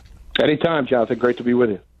 Anytime, Jonathan. Great to be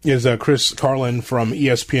with you. Is Chris Carlin from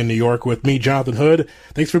ESPN New York with me, Jonathan Hood.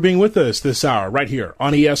 Thanks for being with us this hour right here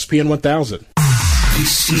on ESPN 1000.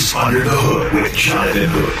 This is Under the Hood with Jonathan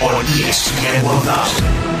Hood on ESPN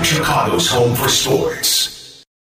 1000, Chicago's home for sports.